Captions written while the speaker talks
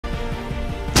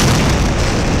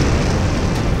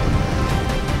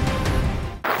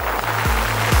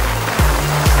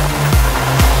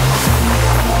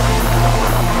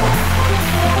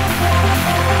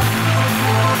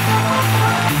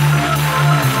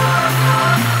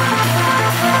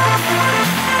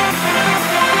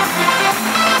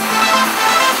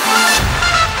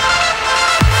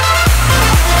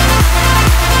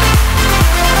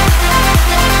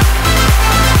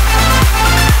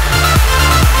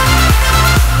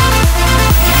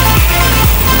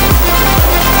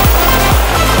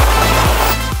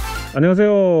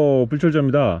안녕하세요,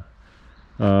 불철저입니다.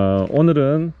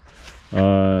 오늘은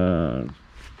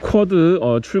쿼드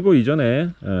출고 이전에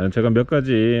제가 몇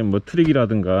가지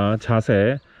트릭이라든가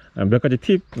자세, 몇 가지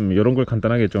팁 이런 걸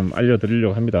간단하게 좀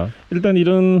알려드리려고 합니다. 일단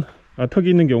이런 턱이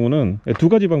있는 경우는 두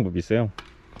가지 방법이 있어요.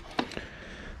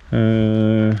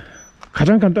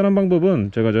 가장 간단한 방법은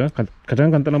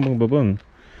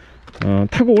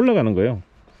타고 올라가는 거예요.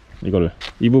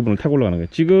 이 부분을 타고 올라가는 거예요.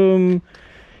 지금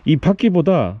이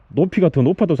바퀴보다 높이가 더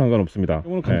높아도 상관없습니다.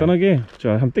 오늘 간단하게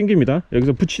자 한번 당깁니다.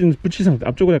 여기서 붙인 상태,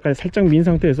 앞쪽으로 약간 살짝 민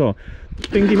상태에서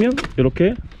당기면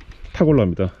이렇게 타고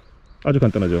올라갑니다. 아주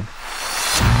간단하죠.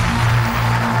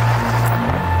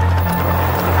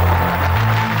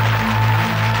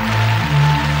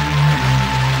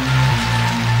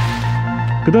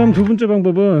 그 다음 두 번째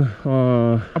방법은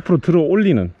앞으로 들어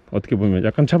올리는, 어떻게 보면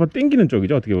약간 잡아 당기는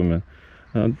쪽이죠. 어떻게 보면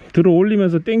들어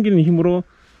올리면서 당기는 힘으로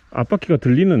앞바퀴가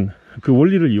들리는 그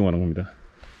원리를 이용하는 겁니다.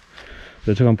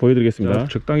 자, 제가 한번 보여드리겠습니다. 자,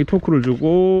 적당히 토크를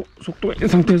주고 속도가 있는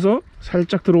상태에서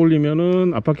살짝 들어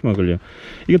올리면은 앞바퀴만 걸려요.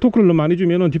 이게 토크를 너무 많이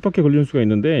주면은 뒷바퀴에 걸리는 수가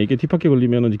있는데, 이게 뒷바퀴에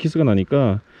걸리면은 기스가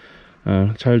나니까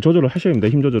잘 조절을 하셔야 합니다.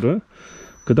 힘 조절을.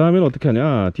 그 다음에는 어떻게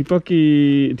하냐,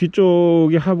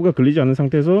 뒤쪽에 하부가 걸리지 않은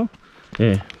상태에서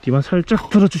뒤만 살짝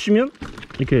들어주시면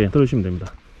이렇게 들어주시면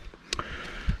됩니다.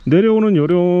 내려오는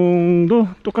요령도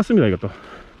똑같습니다. 이것도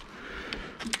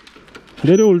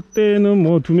내려올 때는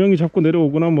뭐 두 명이 잡고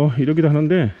내려오거나 뭐 이러기도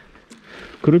하는데,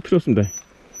 그럴 필요 없습니다.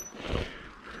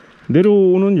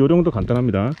 내려오는 요령도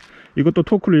간단합니다. 이것도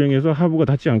토크를 이용해서 하부가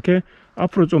닿지 않게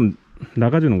앞으로 좀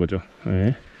나가주는 거죠.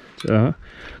 자,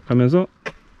 가면서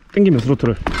당기면서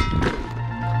로터를.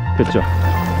 됐죠?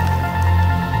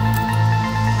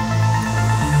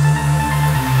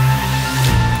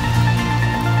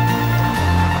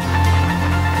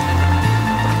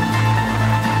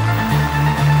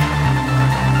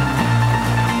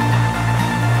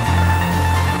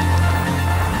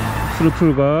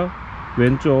 스로틀과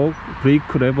왼쪽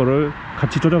브레이크 레버를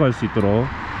같이 조작할 수 있도록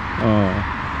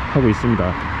하고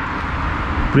있습니다.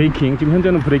 브레이킹, 지금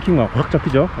현재는 브레이킹만 확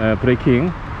잡히죠.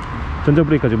 브레이킹, 전자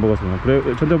브레이크까지 먹었습니다.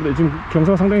 지금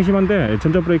경사가 상당히 심한데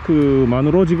전자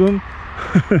브레이크만으로 지금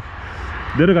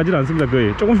내려가질 않습니다.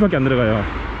 거의 조금씩밖에 안 내려가요.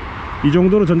 이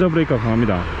정도로 전자 브레이크가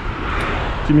강합니다.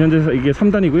 지금 현재 이게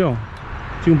 3단이고요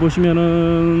지금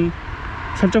보시면은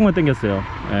살짝만 당겼어요.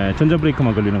 전자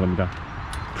브레이크만 걸리는 겁니다.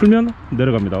 풀면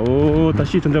내려갑니다. 오,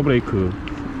 다시 전자 브레이크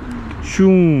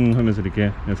슝 하면서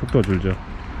이렇게 속도가 줄죠.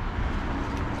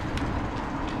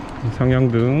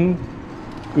 상향등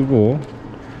끄고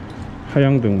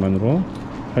하향등만으로,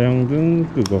 하향등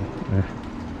끄고.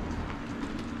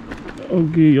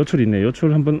 여기 요철 있네.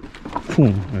 요철 한번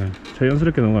쿵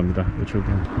자연스럽게 넘어갑니다. 요철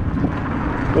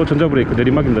또 전자 브레이크,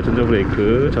 내리막입니다. 전자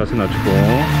브레이크 자세 낮추고.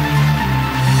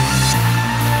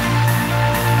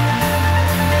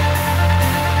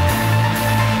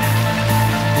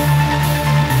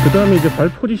 그 다음에 이제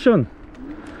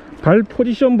발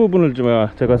포지션 부분을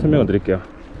제가 설명을 드릴게요.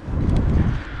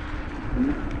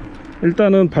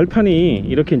 일단은 발판이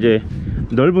이렇게 이제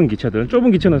넓은 기체들,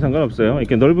 좁은 기체는 상관없어요.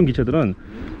 이렇게 넓은 기체들은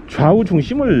좌우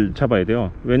중심을 잡아야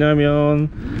돼요. 왜냐하면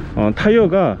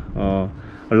타이어가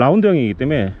라운드형이기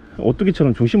때문에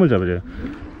오뚜기처럼 중심을 잡아야 돼요.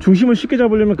 중심을 쉽게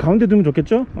잡으려면 가운데 두면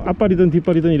좋겠죠. 앞발이든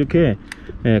뒷발이든 이렇게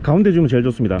가운데 주면 제일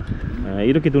좋습니다.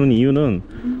 이렇게 두는 이유는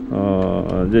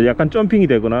이제 약간 점핑이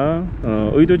되거나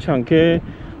의도치 않게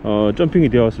점핑이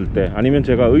되었을 때, 아니면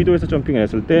제가 의도해서 점핑을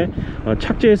했을 때,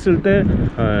 착지했을 때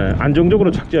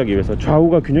안정적으로 착지하기 위해서,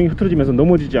 좌우가 균형이 흐트러지면서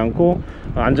넘어지지 않고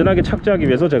안전하게 착지하기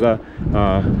위해서 제가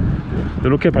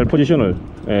이렇게 발 포지션을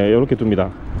이렇게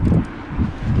둡니다.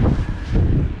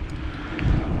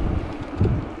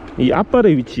 이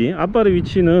앞발의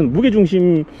위치는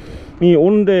무게중심이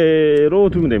오는 대로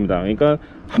두면 됩니다. 그러니까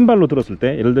한 발로 들었을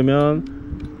때, 예를 들면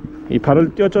이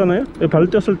발을 띄었잖아요. 발을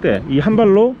띄었을 때 이 한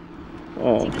발로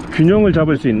균형을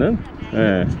잡을 수 있는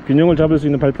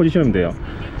발 포지션이면 돼요.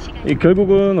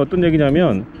 결국은 어떤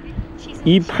얘기냐면,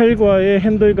 이 팔과의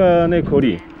핸들 간의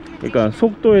거리, 그러니까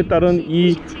속도에 따른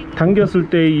이 당겼을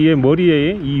때의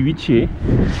머리의 이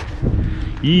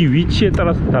위치에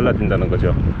따라서 달라진다는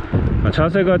거죠.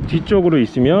 자세가 뒤쪽으로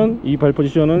있으면 이 발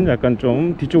포지션은 약간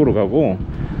좀 뒤쪽으로 가고,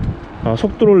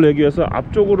 속도를 내기 위해서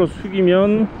앞쪽으로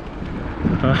숙이면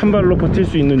한 발로 버틸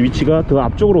수 있는 위치가 더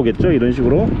앞쪽으로 오겠죠. 이런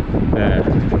식으로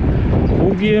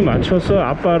거기에 맞춰서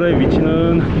앞발의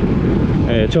위치는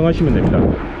정하시면 됩니다.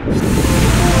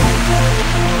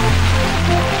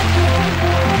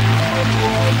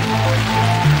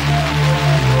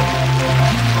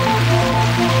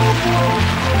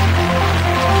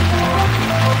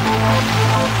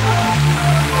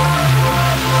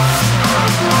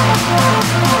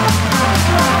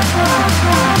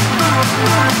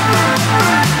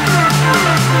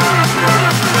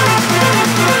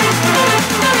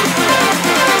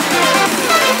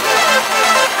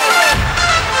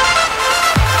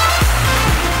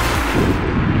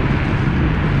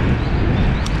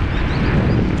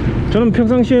 저는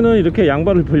평상시에는 이렇게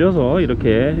양발을 벌려서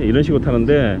이렇게 이런 식으로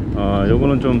타는데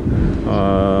요거는 좀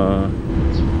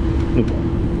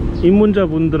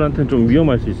입문자분들한테는 좀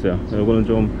위험할 수 있어요. 요거는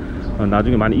좀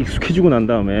나중에 많이 익숙해지고 난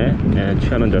다음에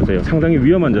취하는 자세예요. 상당히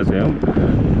위험한 자세예요.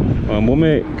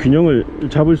 몸의 균형을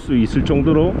잡을 수 있을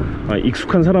정도로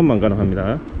익숙한 사람만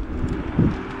가능합니다.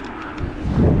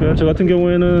 저 같은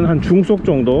경우에는 한 중속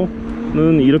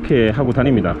정도는 이렇게 하고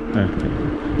다닙니다.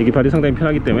 이게 발이 상당히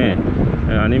편하기 때문에.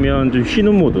 아니면 좀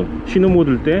쉬는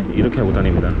모드일 때 이렇게 하고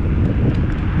다닙니다.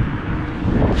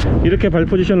 이렇게 발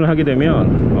포지션을 하게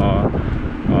되면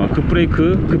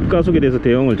급브레이크, 급가속에 대해서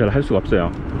대응을 잘 할 수가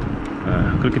없어요.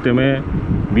 그렇기 때문에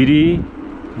미리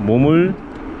몸을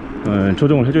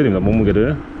조정을 해줘야 됩니다.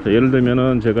 몸무게를. 자, 예를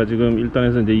들면은 제가 지금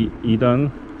 1단에서 이제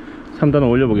 2단 3단을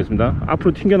올려 보겠습니다.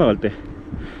 앞으로 튕겨나갈 때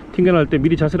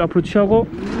미리 자세를 앞으로 취하고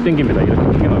당깁니다. 이렇게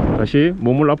튕겨나갑니다. 다시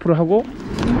몸을 앞으로 하고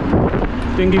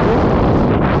당기고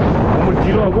몸을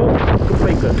뒤로 하고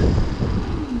급브레이크.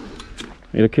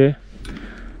 이렇게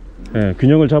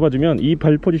균형을 잡아주면 이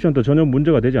발 포지션도 전혀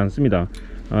문제가 되지 않습니다.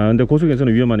 근데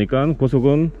고속에서는 위험하니까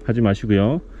고속은 하지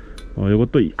마시고요.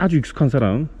 이것도 아주 익숙한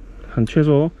사람, 한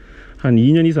최소 한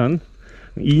 2년 이상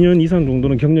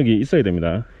정도는 경력이 있어야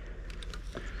됩니다.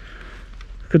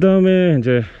 그 다음에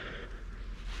이제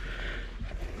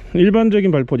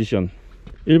일반적인 발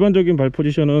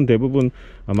포지션은 대부분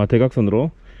아마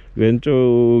대각선으로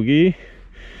왼쪽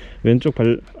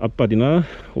발 앞발이나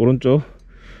오른쪽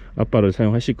앞발을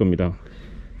사용하실 겁니다.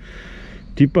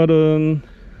 뒷발은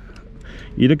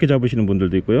이렇게 잡으시는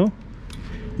분들도 있고요,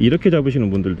 이렇게 잡으시는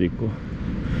분들도 있고,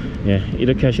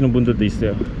 이렇게 하시는 분들도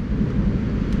있어요.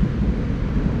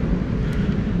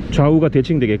 좌우가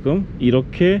대칭되게끔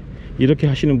이렇게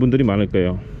하시는 분들이 많을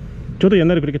거예요. 저도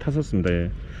옛날에 그렇게 탔었습니다.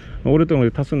 오랫동안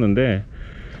탔었는데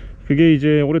그게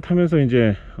이제 오래 타면서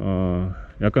이제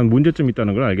약간 문제점이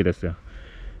있다는 걸 알게 됐어요.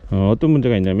 어떤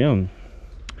문제가 있냐면,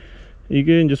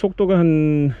 이게 이제 속도가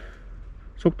한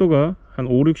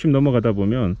 5, 60 넘어가다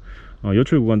보면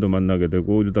요철 구간도 만나게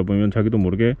되고, 이러다 보면 자기도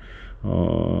모르게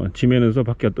지면에서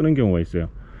바퀴가 뜨는 경우가 있어요.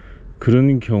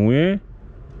 그런 경우에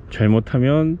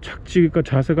잘못하면 착지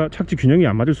균형이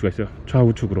안 맞을 수가 있어요.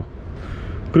 좌우측으로.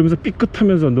 그러면서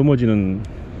삐끗하면서 넘어지는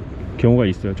경우가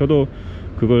있어요. 저도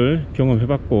그걸 경험해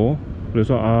봤고,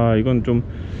 그래서 이건 좀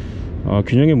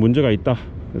균형에 문제가 있다.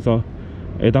 그래서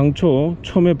애당초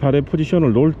처음에 발의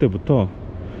포지션을 놓을 때부터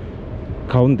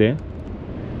가운데,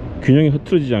 균형이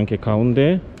흐트러지지 않게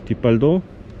가운데, 뒷발도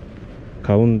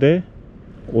가운데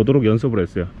오도록 연습을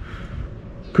했어요.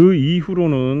 그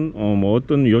이후로는 뭐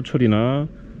어떤 요철이나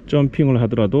점핑을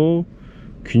하더라도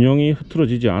균형이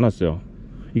흐트러지지 않았어요.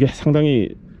 이게 상당히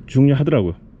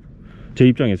중요하더라고요, 제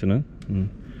입장에서는.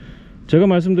 제가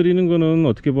말씀드리는 거는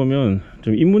어떻게 보면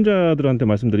좀 입문자들한테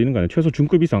말씀드리는 거 아니에요. 최소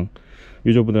중급 이상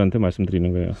유저분들한테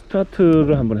말씀드리는 거예요.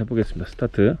 스타트를 한번 해보겠습니다.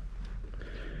 스타트.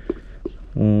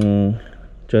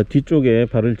 자, 뒤쪽에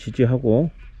발을 지지하고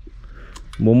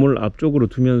몸을 앞쪽으로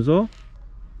두면서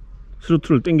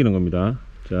스로틀을 당기는 겁니다.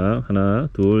 자, 하나,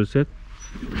 둘, 셋.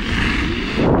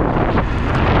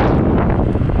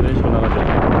 이런 식으로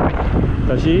나가죠.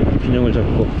 다시 균형을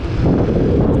잡고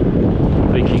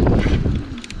브레이킹.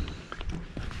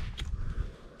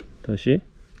 다시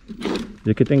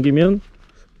이렇게 당기면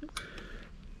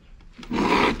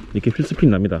이렇게 휠스핀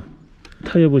납니다.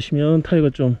 타이어 보시면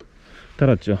타이어가 좀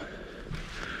달았죠.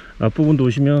 앞부분도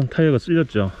보시면 타이어가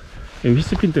쓸렸죠.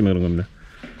 휠스핀 때문에 그런 겁니다.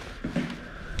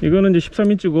 이거는 이제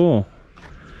 13인치고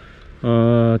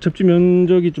접지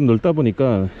면적이 좀 넓다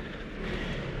보니까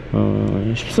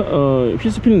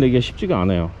휠스핀을 내기가 쉽지가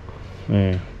않아요.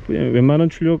 웬만한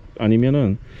출력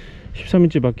아니면은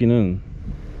 13인치 바퀴는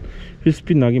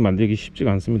휠스핀 나기 만들기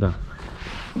쉽지가 않습니다.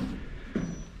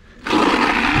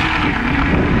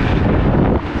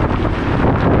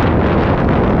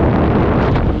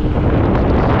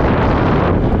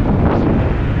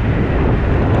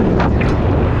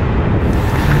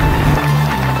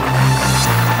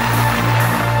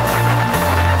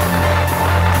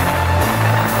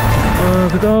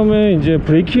 그 다음에 이제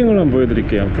브레이킹을 한번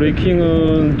보여드릴게요.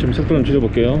 브레이킹은 좀 속도 좀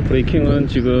줄여볼게요. 브레이킹은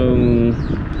지금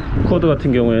쿼드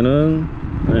같은 경우에는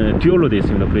듀얼로 되어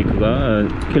있습니다. 브레이크가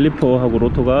캘리퍼하고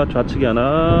로터가 좌측에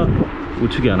하나,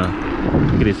 우측에 하나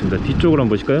이렇게 되어 있습니다. 뒤쪽으로 한번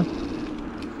보실까요?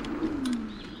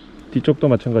 뒤쪽도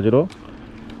마찬가지로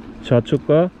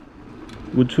좌측과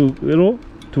우측으로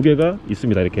두 개가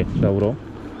있습니다. 이렇게 좌우로.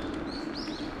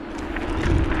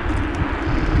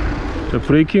 자,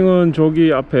 브레이킹은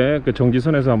저기 앞에 그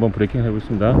정지선에서 한번 브레이킹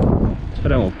해보겠습니다.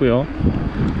 차량 없고요.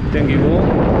 당기고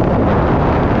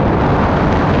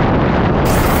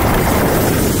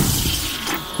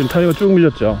지금 타이어가 쭉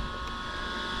밀렸죠.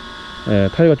 예,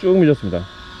 타이어가 쭉 밀렸습니다.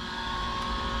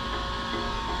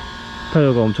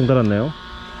 타이어가 엄청 달았네요.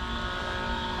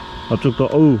 앞쪽도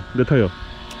어우 내 타이어.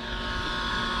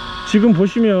 지금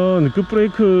보시면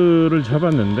급브레이크를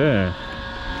잡았는데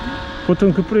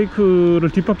보통 급브레이크를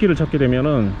뒷바퀴를 잡게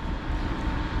되면은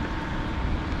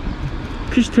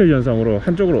피시테일 현상으로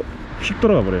한쪽으로 휙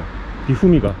돌아가 버려요.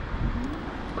 뒷후미가.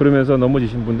 그러면서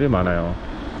넘어지신 분들이 많아요.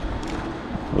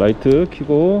 라이트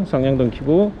켜고 상향등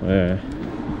켜고, 예.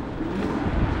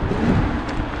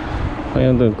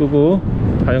 상향등 끄고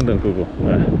하향등 끄고,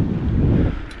 예.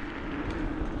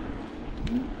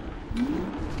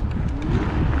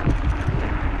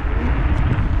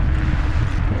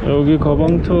 여기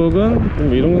가방턱은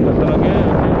좀 이런 건 간단하게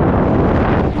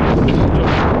이렇게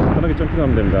간단하게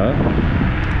점핑하면 됩니다.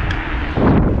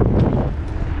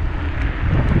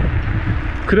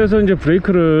 그래서 이제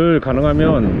브레이크를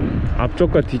가능하면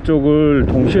앞쪽과 뒤쪽을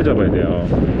동시에 잡아야 돼요.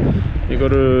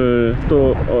 이거를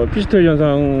또 피시테일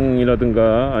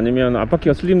현상이라든가 아니면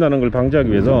앞바퀴가 슬립 나는 걸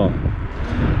방지하기 위해서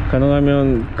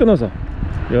가능하면 끊어서,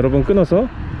 여러 번 끊어서,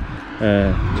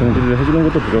 예, 정지를 해주는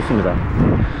것도 좋습니다.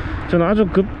 저는 아주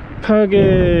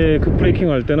급하게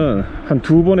급브레이킹 할 때는 한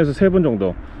 2번에서 3번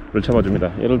정도를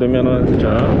잡아줍니다. 예를 들면은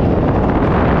자,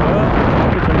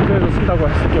 정지에서 쓴다고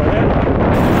했을 경우에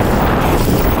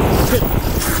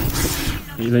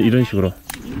이런 식으로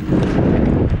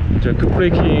이제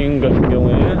급브레이킹 같은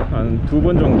경우에 한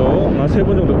 2번 정도, 한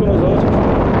 3번 정도 끊어서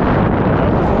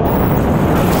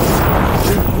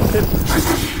셋.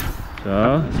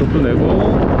 자, 속도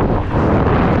내고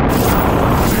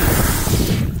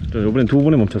자, 이번엔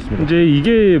 2번에 멈췄습니다. 이제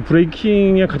이게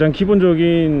브레이킹의 가장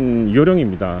기본적인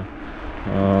요령입니다.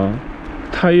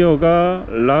 타이어가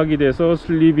락이 돼서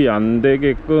슬립이 안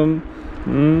되게끔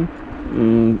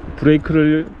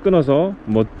브레이크를 끊어서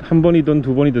뭐 한 번이든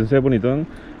 2번이든 3번이든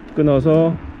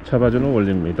끊어서 잡아주는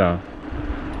원리입니다.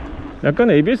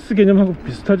 약간 ABS 개념하고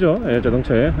비슷하죠. 예,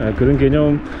 자동차에. 예, 그런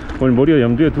개념을 머리에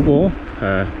염두에 두고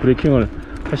브레이킹을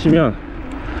하시면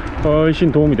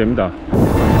훨씬 도움이 됩니다.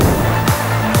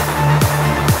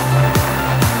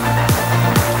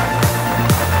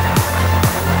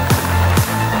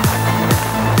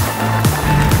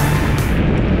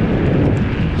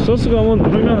 서스감은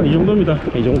누르면 이 정도입니다.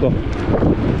 이 정도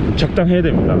적당해야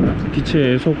됩니다.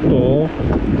 기체의 속도,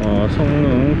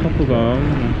 성능,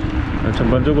 토크감,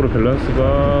 전반적으로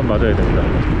밸런스가 맞아야 됩니다.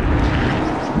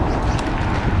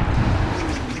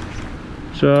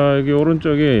 자, 여기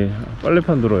오른쪽이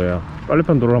빨래판 도로예요.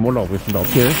 빨래판 도로로 한번 올라가 보겠습니다.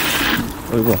 오케이.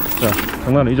 어이구, 자,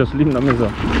 장난 아니죠. 슬립 나면서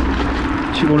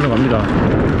치고 올라갑니다.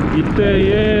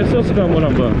 이때의 서스감을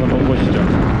한번 보시죠.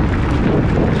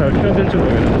 잘 표현될지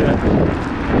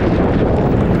모르겠는데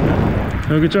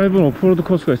여기 짧은 오프로드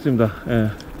코스가 있습니다. 예.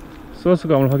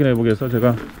 서스감을 확인해 보기 위해서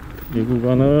제가 이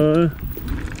구간을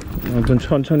한번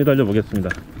천천히 달려 보겠습니다.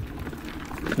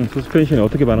 서스펜션이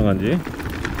어떻게 반응하는지.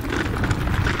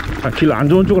 길 안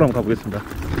좋은 쪽으로 한번 가보겠습니다.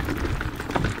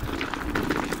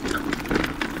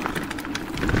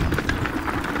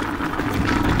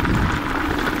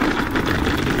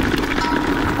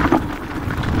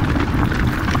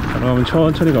 그러면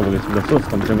천천히 가보겠습니다.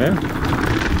 서스감 때문에.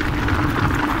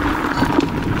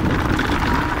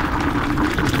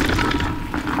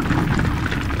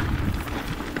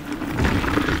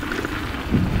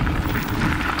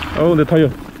 어우, 내 타이어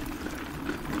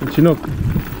진흙.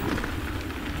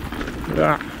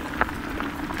 으악.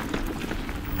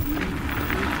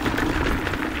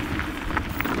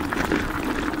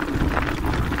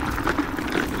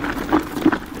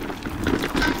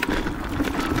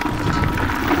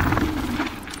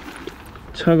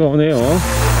 차가 오네요.